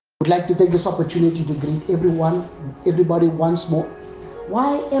Would like to take this opportunity to greet everybody once more.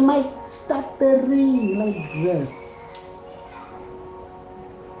 Why am I stuttering like this?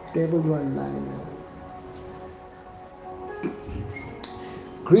 Devil, you are liar.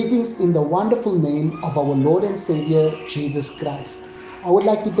 Greetings in the wonderful name of our Lord and Savior, Jesus Christ. I would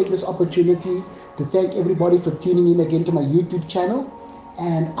like to take this opportunity to thank everybody for tuning in again to my YouTube channel.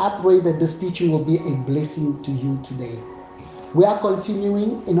 And I pray that this teaching will be a blessing to you today. We are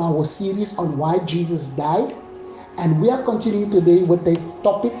continuing in our series on why Jesus died. And we are continuing today with a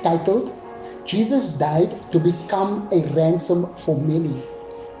topic titled, Jesus died to become a ransom for many.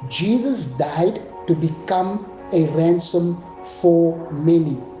 Jesus died to become a ransom for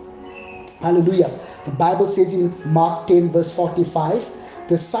many. Hallelujah. The Bible says in Mark 10, verse 45,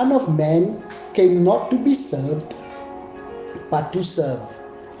 the Son of Man came not to be served, but to serve,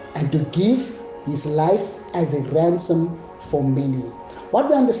 and to give his life as a ransom for many. What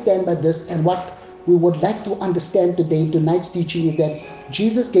we understand by this, and what we would like to understand today in tonight's teaching, is that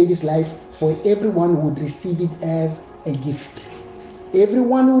Jesus gave his life for everyone who would receive it as a gift.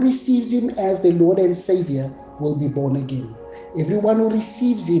 Everyone who receives him as the Lord and Savior will be born again. Everyone who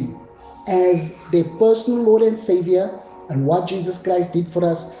receives him as their personal Lord and Savior, and what Jesus Christ did for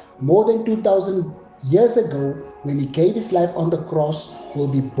us more than 2,000 years ago when he gave his life on the cross, will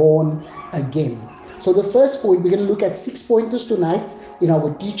be born again. So the first point, we're going to look at 6 pointers tonight in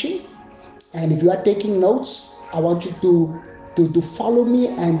our teaching. And if you are taking notes, I want you to follow me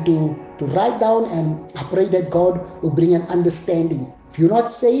and to write down, and I pray that God will bring an understanding. If you're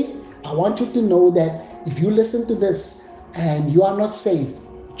not saved, I want you to know that if you listen to this and you are not saved,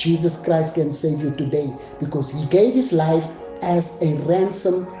 Jesus Christ can save you today, because he gave his life as a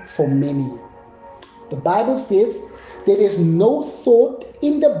ransom for many. The Bible says there is no thought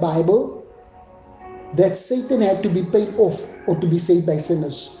in the Bible that Satan had to be paid off or to be saved by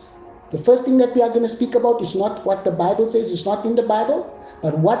sinners. The first thing that we are going to speak about is not what the Bible says, it's not in the Bible,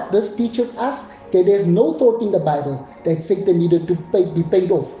 but what this teaches us, that there's no thought in the Bible that Satan needed to be paid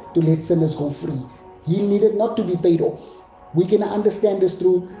off to let sinners go free. He needed not to be paid off. We're going to understand this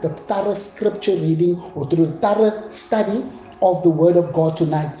through the thorough scripture reading or through the thorough study of the Word of God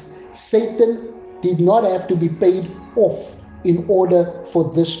tonight. Satan did not have to be paid off in order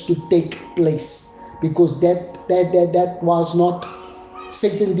for this to take place, because that was not,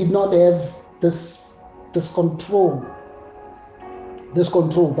 Satan did not have this control,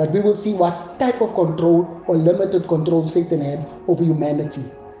 but we will see what type of control or limited control Satan had over humanity.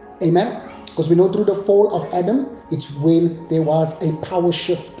 Amen. Because we know through the fall of Adam, it's when there was a power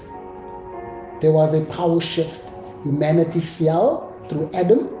shift. There was a power shift. Humanity fell through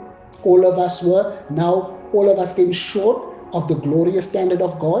Adam. All of us came short of the glorious standard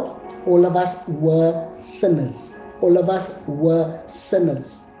of God. All of us were sinners. All of us were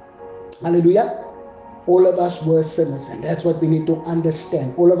sinners. Hallelujah. All of us were sinners, and that's what we need to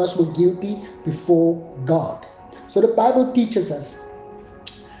understand. All of us were guilty before God. So the Bible teaches us,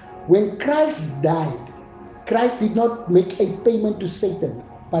 when Christ died, Christ did not make a payment to Satan,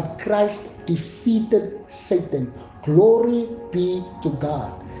 but Christ defeated Satan. Glory be to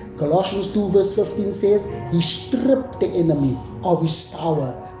God. Colossians 2 verse 15 says, he stripped the enemy of his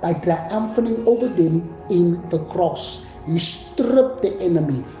power by triumphing over them in the cross. He stripped the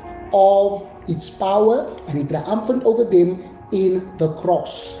enemy of its power, and he triumphed over them in the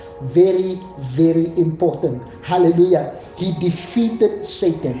cross. Very, very important. Hallelujah. He defeated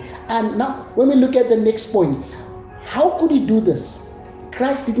Satan. And now, when we look at the next point, how could he do this?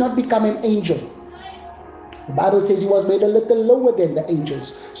 Christ did not become an angel. The Bible says he was made a little lower than the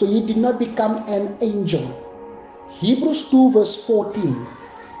angels. So he did not become an angel. Hebrews 2 verse 14.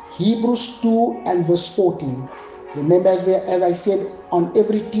 Hebrews 2 and verse 14. Remember, as I said, on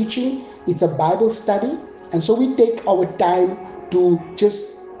every teaching, it's a Bible study. And so we take our time to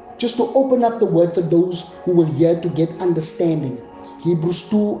just to open up the word for those who will hear to get understanding. Hebrews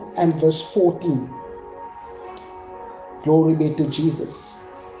 2 and verse 14. Glory be to Jesus.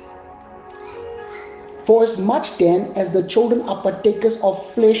 For as much then as the children are partakers of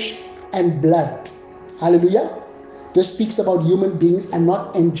flesh and blood. Hallelujah. This speaks about human beings and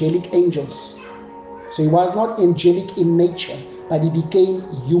not angelic angels. So he was not angelic in nature, but he became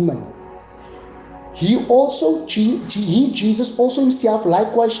human. Jesus also himself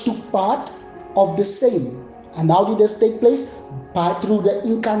likewise took part of the same. And how did this take place? Through the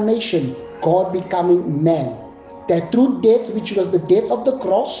incarnation, God becoming man. That through death, which was the death of the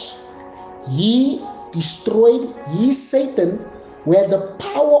cross, he destroyed, Satan, where the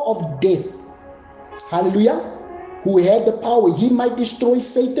power of death. Hallelujah. Who had the power. He might destroy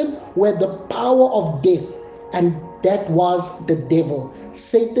Satan where the power of death. And that was the devil.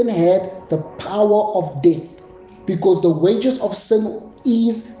 Satan had the power of death, because the wages of sin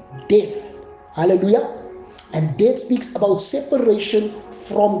is death. Hallelujah. And death speaks about separation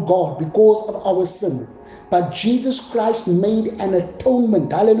from God because of our sin. But Jesus Christ made an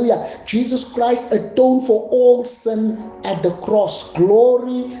atonement. Hallelujah. Jesus Christ atoned for all sin at the cross.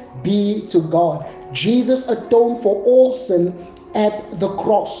 Glory be to God. Jesus atoned for all sin at the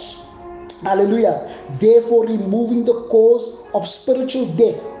cross. Hallelujah. Therefore, removing the cause of spiritual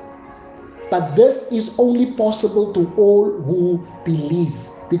death. But this is only possible to all who believe.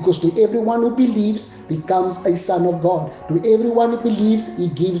 Because to everyone who believes becomes a son of God. To everyone who believes, he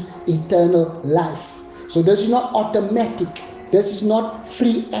gives eternal life. So this is not automatic. This is not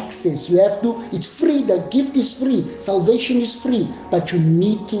free access. You have to, it's free. The gift is free. Salvation is free. But you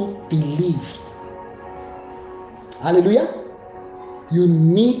need to believe. Hallelujah. You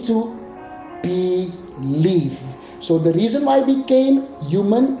need to believe. So the reason why he became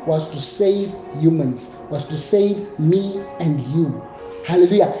human was to save humans, was to save me and you.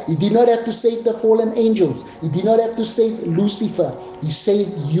 Hallelujah. He did not have to save the fallen angels. He did not have to save Lucifer. He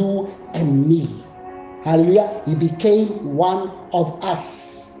saved you and me. Hallelujah. He became one of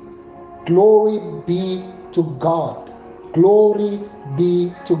us. Glory be to God. Glory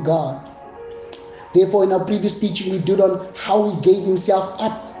be to God. Therefore, in our previous teaching, we did on how he gave himself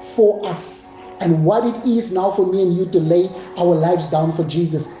up for us and what it is now for me and you to lay our lives down for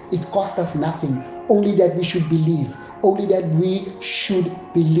Jesus. It cost us nothing, only that we should believe, only that we should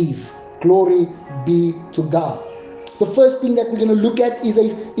believe. Glory be to God. The first thing that we're going to look at is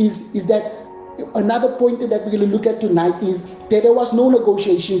that another point that we're going to look at tonight is that there was no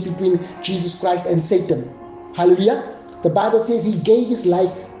negotiation between Jesus Christ and Satan. Hallelujah. The Bible says he gave his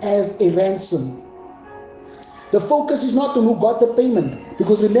life as a ransom. The focus is not on who got the payment.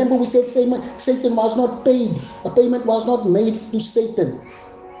 Because remember we said Satan was not paid. A payment was not made to Satan.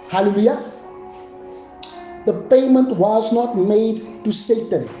 Hallelujah. The payment was not made to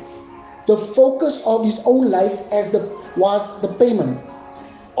Satan. The focus of his own life was the payment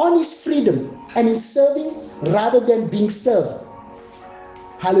on his freedom and in serving rather than being served.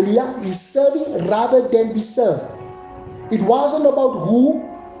 Hallelujah. He's serving rather than be served. It wasn't about who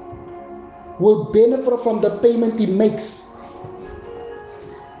will benefit from the payment he makes.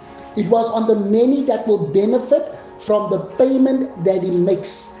 It was on the many that will benefit from the payment that he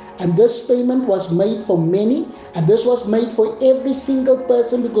makes. And this payment was made for many, and this was made for every single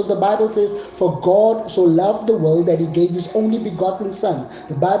person, because the Bible says, for God so loved the world that he gave his only begotten Son.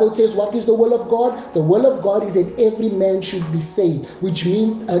 The Bible says, what is the will of God? The will of God is that every man should be saved, which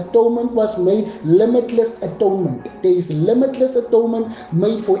means atonement was made, limitless atonement. There is limitless atonement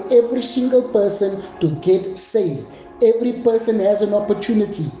made for every single person to get saved. Every person has an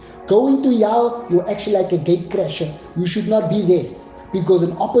opportunity. Going to hell, you're actually like a gate crasher. You should not be there, because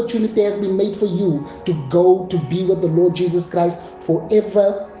an opportunity has been made for you to go to be with the Lord Jesus Christ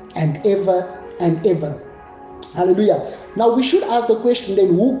forever and ever and ever. Hallelujah. Now we should ask the question then,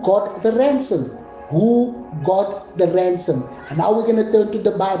 who got the ransom? Who got the ransom? And now we're going to turn to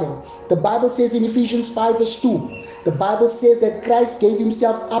the Bible. The Bible says in Ephesians 5 verse 2, the Bible says that Christ gave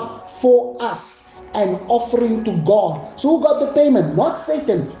himself up for us, an offering to God. So who got the payment? Not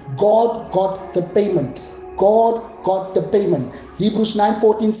Satan. God got the payment. God got the payment. Hebrews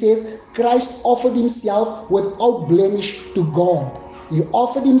 9:14 says, Christ offered himself without blemish to God. He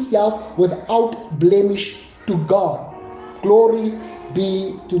offered himself without blemish to God. Glory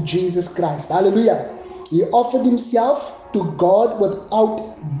be to Jesus Christ. Hallelujah. He offered himself to God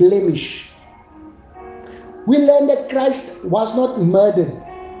without blemish. We learn that Christ was not murdered.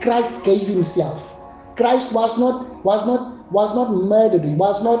 Christ gave himself. Christ was not murdered. He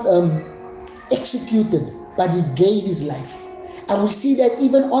was not executed, but he gave his life. And we see that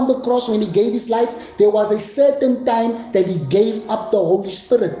even on the cross, when he gave his life, there was a certain time that he gave up the Holy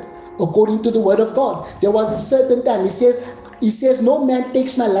Spirit, according to the word of God. There was a certain time. He says, no man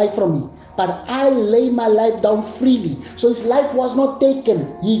takes my life from me, but I lay my life down freely. So his life was not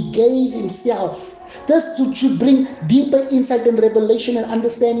taken. He gave himself. This should bring deeper insight and revelation and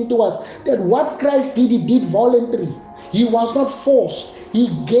understanding to us that what Christ did, he did voluntarily. He was not forced. He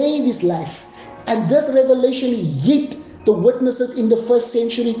gave his life. And this revelation hit the witnesses in the first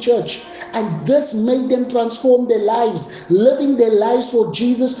century church. And this made them transform their lives. Living their lives for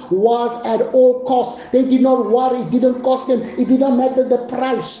Jesus was at all costs. They did not worry. It didn't cost them. It did not matter the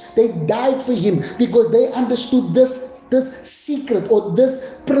price. They died for him because they understood this secret or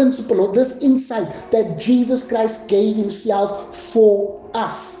this principle or this insight that Jesus Christ gave himself for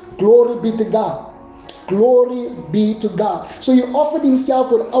us. Glory be to God. Glory be to God. So he offered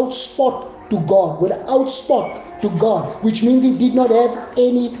himself without spot to God, without spot to God, which means he did not have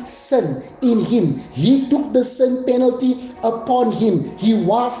any sin in him. He took the sin penalty upon him. He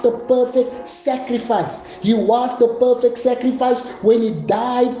was the perfect sacrifice. He was the perfect sacrifice when he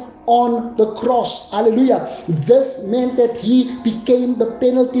died on the cross. Hallelujah. This meant that he became the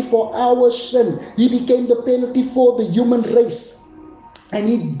penalty for our sin. He became the penalty for the human race. And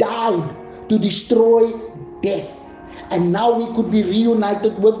he died to destroy death. And now we could be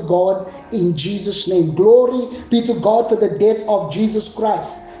reunited with God in Jesus' name. Glory be to God for the death of Jesus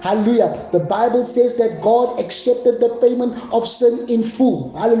Christ. Hallelujah. The Bible says that God accepted the payment of sin in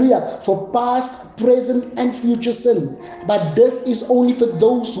full. Hallelujah. For past, present, and future sin. But this is only for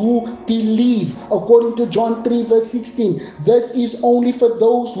those who believe. According to John 3 verse 16. This is only for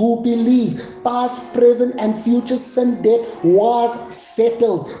those who believe. Past, present, and future sin debt was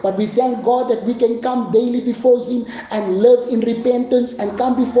settled. But we thank God that we can come daily before Him and live in repentance and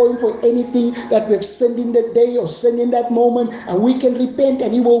come before Him for anything that we've sinned in that day or sinned in that moment. And we can repent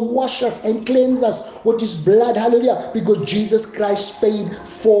and He will wash us and cleanse us with His blood. Hallelujah. Because Jesus Christ paid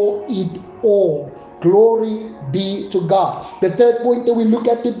for it all. Glory be to God. The third point that we look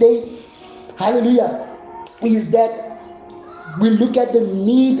at today, hallelujah, is that we look at the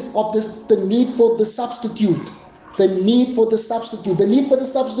need of the need for the substitute. The need for the substitute. The need for the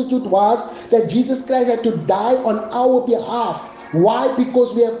substitute was that Jesus Christ had to die on our behalf. Why?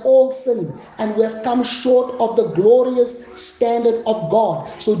 Because we have all sinned and we have come short of the glorious standard of God.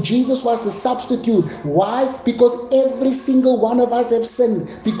 So Jesus was the substitute. Why? Because every single one of us have sinned.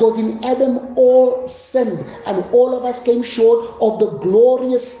 Because in Adam all sinned and all of us came short of the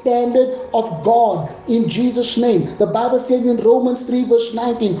glorious standard of God in Jesus' name. The Bible says in Romans 3 verse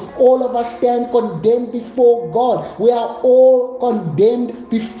 19, all of us stand condemned before God. We are all condemned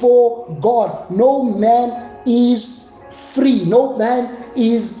before God. No man is free. No man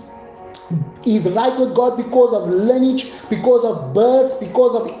is right with God because of lineage, because of birth,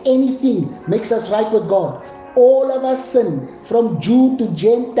 because of anything makes us right with God. All of us sin, from Jew to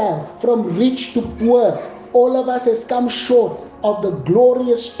Gentile, from rich to poor. All of us has come short of the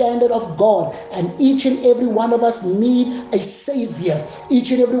glorious standard of God, and each and every one of us need a Savior.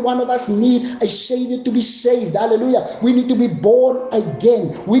 Each and every one of us need a Savior to be saved. Hallelujah. We need to be born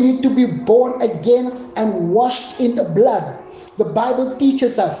again. We need to be born again and washed in the blood. The Bible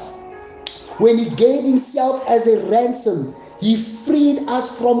teaches us when He gave Himself as a ransom, He freed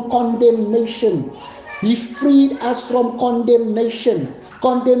us from condemnation. He freed us from condemnation.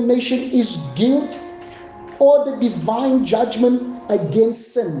 Condemnation is guilt or the divine judgment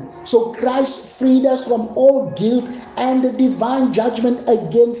against sin. So Christ freed us from all guilt and the divine judgment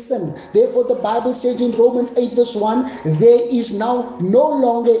against sin. Therefore the Bible says in Romans 8 verse 1, there is now no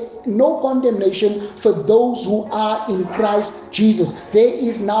longer no condemnation for those who are in Christ Jesus. There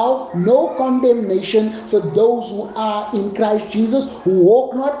is now no condemnation for those who are in Christ Jesus, who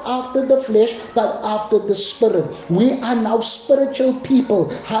walk not after the flesh but after the Spirit. We are now spiritual people.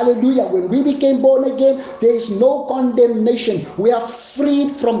 Hallelujah. When we became born again, there is no condemnation. We are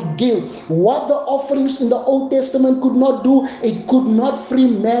freed from guilt. What the offerings in the Old Testament could not do, it could not free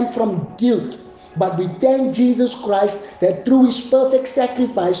man from guilt. But we thank Jesus Christ that through His perfect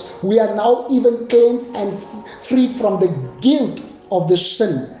sacrifice, we are now even cleansed and freed from the guilt of the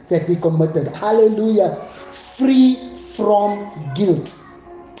sin that we committed. Hallelujah. Free from guilt.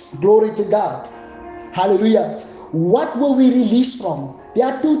 Glory to God. Hallelujah. What were we released from? There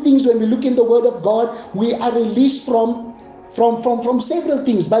are two things when we look in the Word of God. We are released from several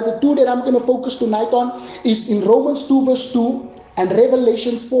things. But the two that I'm going to focus tonight on is in Romans 2 verse 2 and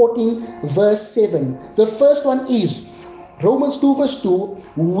Revelation 14 verse 7. The first one is Romans 2 verse 2.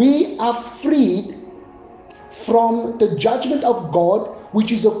 We are freed from the judgment of God,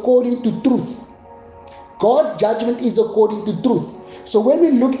 which is according to truth. God's judgment is according to truth. So when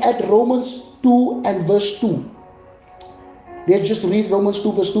we look at Romans 2 and verse 2, let's just read Romans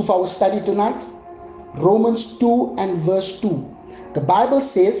 2 verse 2 for our study tonight. Romans 2 and verse 2. The Bible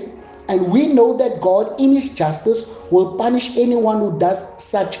says, and we know that God in His justice will punish anyone who does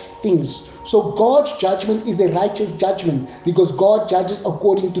such things. So God's judgment is a righteous judgment because God judges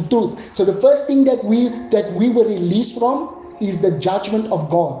according to truth. So the first thing that we were released from is the judgment of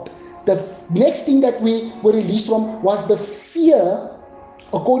God. The next thing that we were released from was the fear,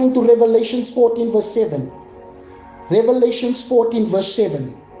 according to Revelation 14 verse 7. Revelation 14 verse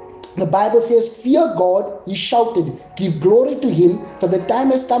 7. The Bible says, fear God, he shouted, give glory to Him, for the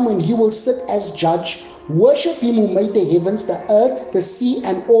time has come when He will sit as judge. Worship Him who made the heavens, the earth, the sea,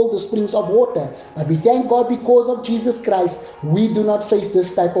 and all the springs of water. But we thank God because of Jesus Christ, we do not face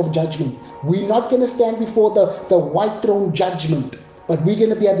this type of judgment. We're not going to stand before the white throne judgment. But we're going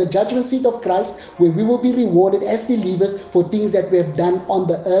to be at the judgment seat of Christ, where we will be rewarded as believers for things that we have done on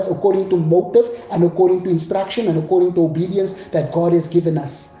the earth according to motive and according to instruction and according to obedience that God has given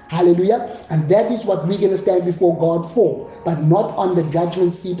us. Hallelujah. And that is what we're going to stand before God for, but not on the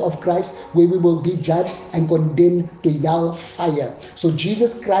judgment seat of Christ, where we will be judged and condemned to hell fire. So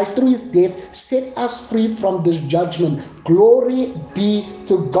Jesus Christ, through his death, set us free from this judgment. Glory be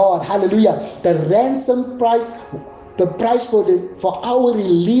to God. Hallelujah. The ransom price, the price for our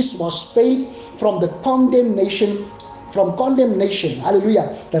release was paid from the condemnation.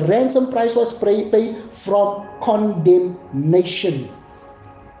 Hallelujah. The ransom price was paid from condemnation.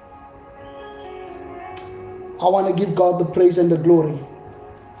 I want to give God the praise and the glory.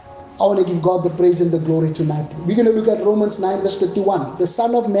 I want to give God the praise and the glory tonight. We're going to look at Romans 9 verse 31. The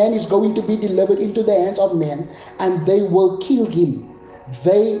Son of Man is going to be delivered into the hands of men, and they will kill him.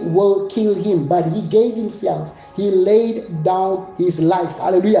 They will kill him, but he gave himself. He laid down his life.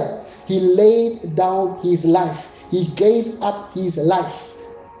 Hallelujah. He laid down his life. He gave up his life.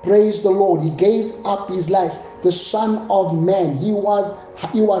 Praise the Lord. He gave up his life. The Son of Man. He was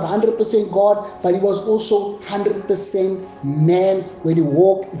 100% God, but he was also 100% man when he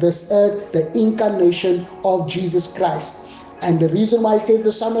walked this earth, the incarnation of Jesus Christ. And the reason why I say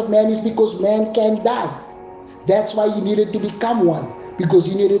the Son of Man is because man can die. That's why he needed to become one, because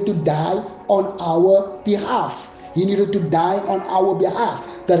he needed to die on our behalf. He needed to die on our behalf.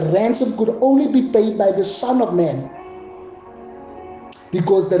 The ransom could only be paid by the Son of Man,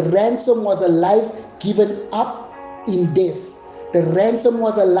 because the ransom was a life given up in death. The ransom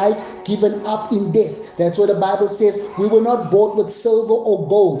was a life given up in death. That's what the Bible says. We were not bought with silver or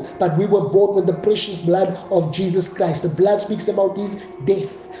gold, but we were bought with the precious blood of Jesus Christ. The blood speaks about his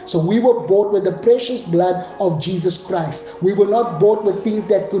death. So we were bought with the precious blood of Jesus Christ. We were not bought with things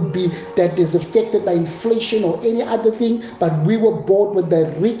that is affected by inflation or any other thing, but we were bought with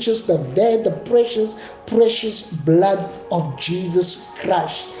the richest, the precious blood of Jesus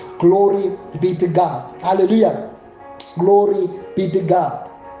Christ. Glory be to God. Hallelujah. Glory be to God.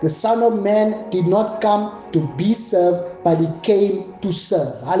 The Son of Man did not come to be served, but he came to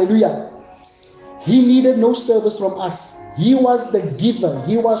serve. Hallelujah. He needed no service from us. He was the giver.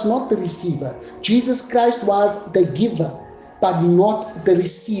 He was not the receiver. Jesus Christ was the giver, but not the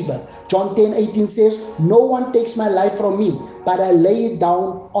receiver. John 10:18 says, "No one takes my life from me, but I lay it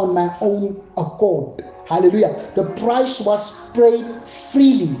down on my own accord." Hallelujah. The price was paid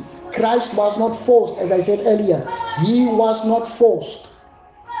freely. Christ was not forced, as I said earlier. He was not forced.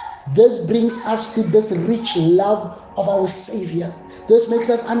 This brings us to this rich love of our Savior. This makes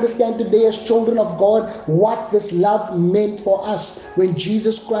us understand today as children of God what this love meant for us when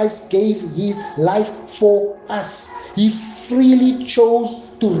Jesus Christ gave his life for us. He freely chose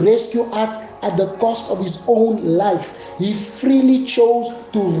to rescue us at the cost of his own life. He freely chose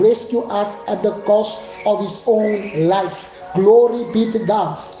to rescue us at the cost of his own life. Glory be to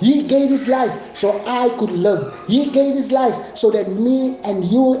God. He gave his life so I could live. He gave his life so that me and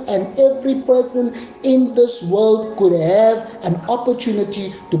you and every person in this world could have an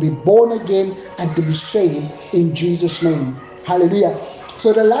opportunity to be born again and to be saved in Jesus' name. Hallelujah.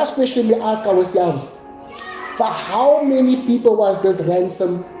 So the last question we ask ourselves, for how many people was this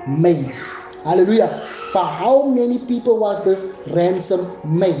ransom made? Hallelujah. For how many people was this ransom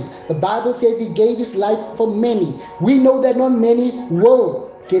made? The Bible says he gave his life for many. We know that not many will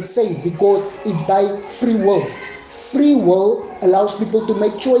get saved because it's by free will. Free will allows people to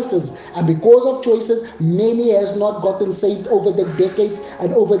make choices, and because of choices, many has not gotten saved over the decades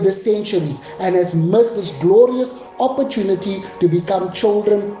and over the centuries, and has missed this glorious opportunity to become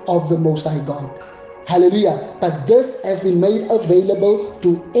children of the Most High God. Hallelujah. But this has been made available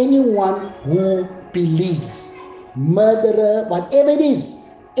to anyone who believes. Murderer, whatever it is,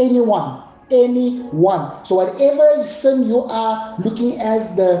 anyone. So whatever sin you are looking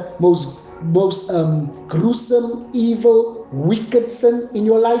as the most gruesome, evil, wicked sin in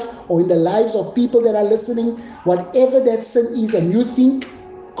your life or in the lives of people that are listening, whatever that sin is, and you think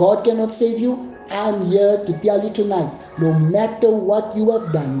God cannot save you, I'm here to tell you tonight, no matter what you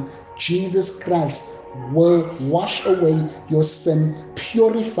have done, Jesus Christ will wash away your sin,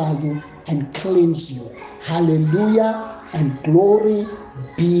 purify you, and cleanse you. Hallelujah, and glory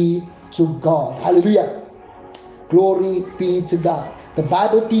be to God. Hallelujah. Glory be to God. The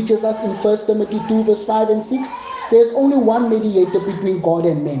Bible teaches us in 1 Timothy 2 verse 5 and 6, there's only one mediator between God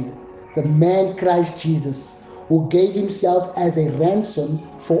and men, the man Christ Jesus, who gave himself as a ransom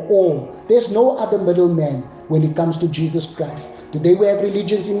for all. There's no other middleman when it comes to Jesus Christ. Today we have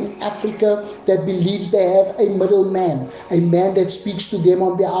religions in Africa that believes they have a middleman, a man that speaks to them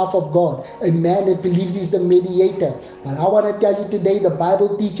on behalf of God, a man that believes he's the mediator. But I want to tell you today, the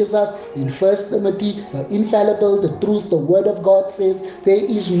Bible teaches us in 1 Timothy, the infallible, the truth, the word of God says there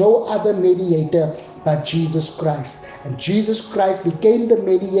is no other mediator but Jesus Christ. And Jesus Christ became the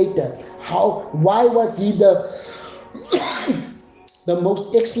mediator. How? Why was he the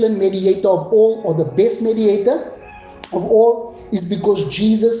most excellent mediator of all, or the best mediator of all? Is because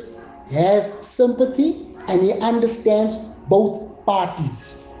Jesus has sympathy and he understands both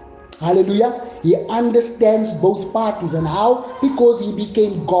parties. Hallelujah. He understands both parties. And how? Because he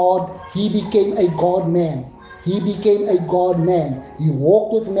became God. He became a God man. He became a God man. He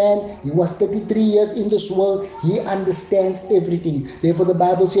walked with man. He was 33 years in this world. He understands everything. Therefore, the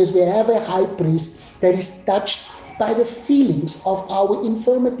Bible says we have a high priest that is touched by the feelings of our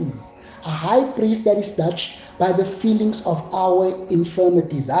infirmities. A high priest that is touched by the feelings of our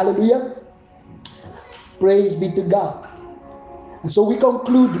infirmities. Hallelujah. Praise be to God. And so we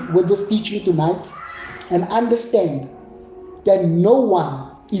conclude with this teaching tonight and understand that no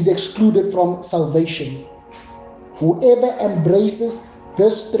one is excluded from salvation. Whoever embraces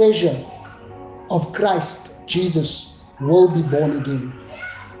this treasure of Christ Jesus will be born again.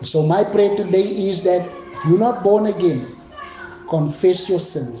 And so my prayer today is that if you're not born again, confess your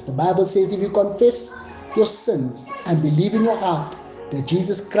sins. The Bible says if you confess your sins and believe in your heart that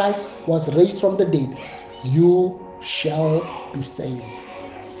Jesus Christ was raised from the dead, you shall be saved.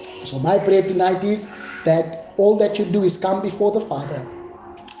 So my prayer tonight is that all that you do is come before the Father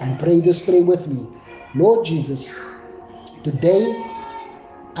and pray this prayer with me. Lord Jesus, today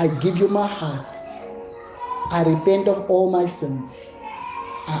I give you my heart. I repent of all my sins.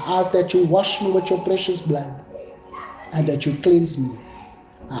 I ask that you wash me with your precious blood and that you cleanse me.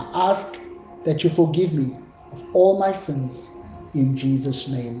 I ask that you forgive me of all my sins in Jesus'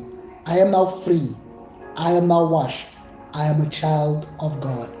 name. I am now free. I am now washed. I am a child of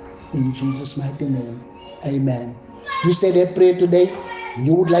God. In Jesus' mighty name. Amen. If you said that prayer today,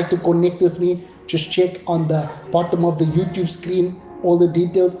 you would like to connect with me, just check on the bottom of the YouTube screen. All the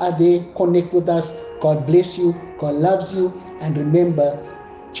details are there. Connect with us. God bless you. God loves you. And remember,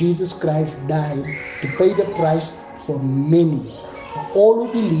 Jesus Christ died to pay the price for many. For all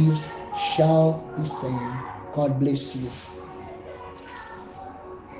who believes shall be saved. God bless you.